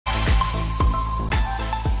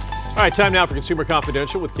All right, time now for Consumer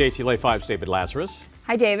Confidential with KTLA 5's David Lazarus.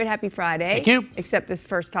 Hi, David. Happy Friday. Thank you. Except this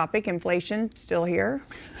first topic, inflation, still here.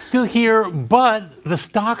 Still here, but the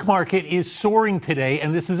stock market is soaring today,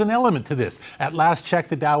 and this is an element to this. At last check,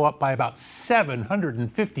 the Dow up by about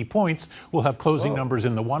 750 points. We'll have closing numbers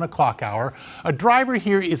in the 1 o'clock hour. A driver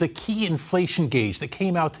here is a key inflation gauge that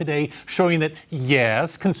came out today showing that,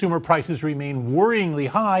 yes, consumer prices remain worryingly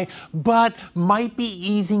high, but might be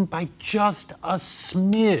easing by just a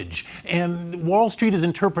smidge. And Wall Street is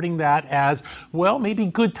interpreting that as, well, maybe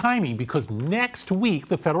good timing, because next week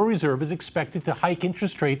the Federal Reserve is expected to hike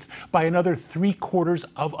interest rates by another 3/4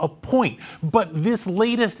 of a point. But this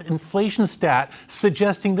latest inflation stat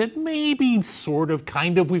suggesting that maybe, sort of,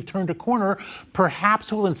 kind of, we've turned a corner,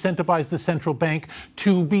 perhaps will incentivize the central bank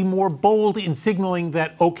to be more bold in signaling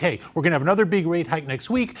that, okay, we're going to have another big rate hike next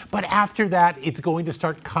week, but after that, it's going to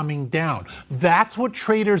start coming down. That's what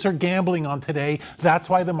traders are gambling on today. That's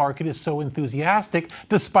why the market is so enthusiastic,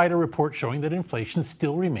 despite a report showing that inflation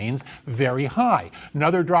still remains very high.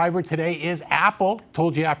 Another driver today is Apple.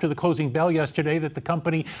 Told you after the closing bell yesterday that the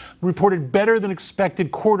company reported better than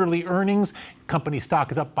expected quarterly earnings. Company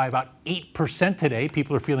stock is up by about 8% today.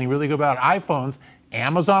 People are feeling really good about iPhones.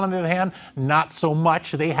 Amazon, on the other hand, not so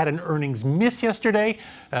much. They had an earnings miss yesterday.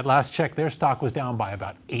 At last check, their stock was down by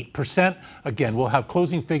about 8%. Again, we'll have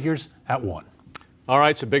closing figures at 1. All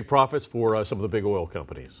right, some big profits for some of the big oil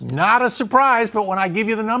companies. Not a surprise, but when I give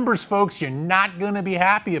you the numbers, folks, you're not going to be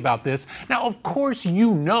happy about this. Now, of course,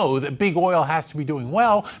 you know that big oil has to be doing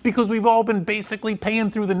well because we've all been basically paying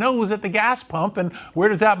through the nose at the gas pump. And where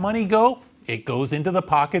does that money go? It goes into the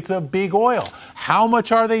pockets of big oil. How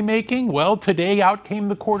much are they making? Well, today out came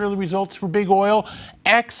the quarterly results for big oil.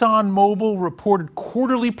 ExxonMobil reported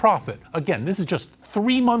quarterly profit. Again, this is just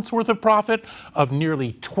 3 months worth of profit of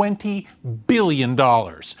nearly $20 billion.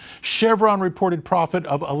 Chevron reported profit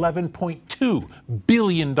of $11.2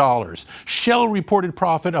 billion. Shell reported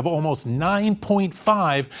profit of almost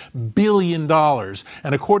 $9.5 billion.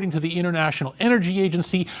 And according to the International Energy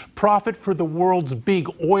Agency, profit for the world's big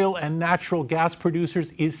oil and natural gas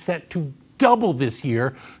producers is set to double this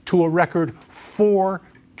year to a record $4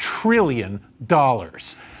 trillion.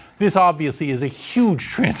 This obviously is a huge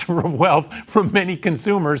transfer of wealth from many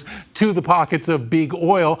consumers to the pockets of big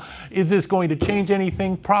oil. Is this going to change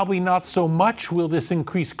anything? Probably not so much. Will this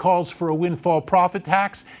increase calls for a windfall profit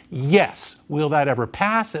tax? Yes. Will that ever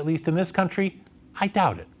pass, at least in this country? I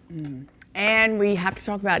doubt it. And we have to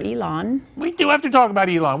talk about Elon. We do have to talk about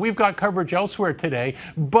Elon. We've got coverage elsewhere today,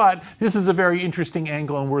 but this is a very interesting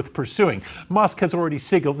angle and worth pursuing. Musk has already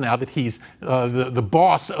signaled now that he's the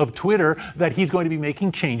boss of Twitter, that he's going to be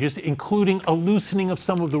making changes, including a loosening of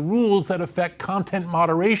some of the rules that affect content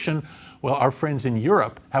moderation. Well, our friends in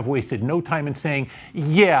Europe have wasted no time in saying,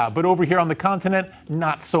 yeah, but over here on the continent,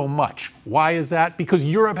 not so much. Why is that? Because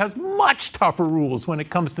Europe has much tougher rules when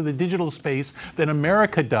it comes to the digital space than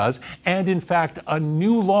America does. And in fact, a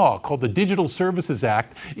new law called the Digital Services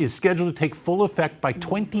Act is scheduled to take full effect by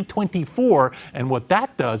 2024. And what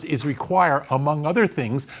that does is require, among other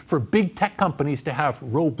things, for big tech companies to have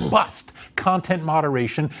robust content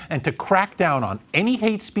moderation and to crack down on any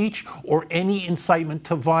hate speech or any incitement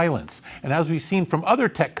to violence. And as we've seen from other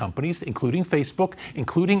tech companies, including Facebook,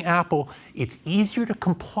 including Apple, it's easier to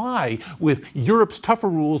comply with Europe's tougher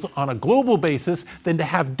rules on a global basis than to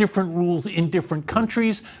have different rules in different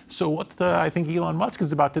countries. So what I think Elon Musk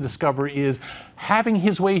is about to discover is having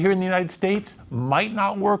his way here in the United States might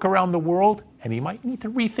not work around the world, and he might need to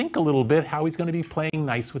rethink a little bit how he's going to be playing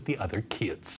nice with the other kids.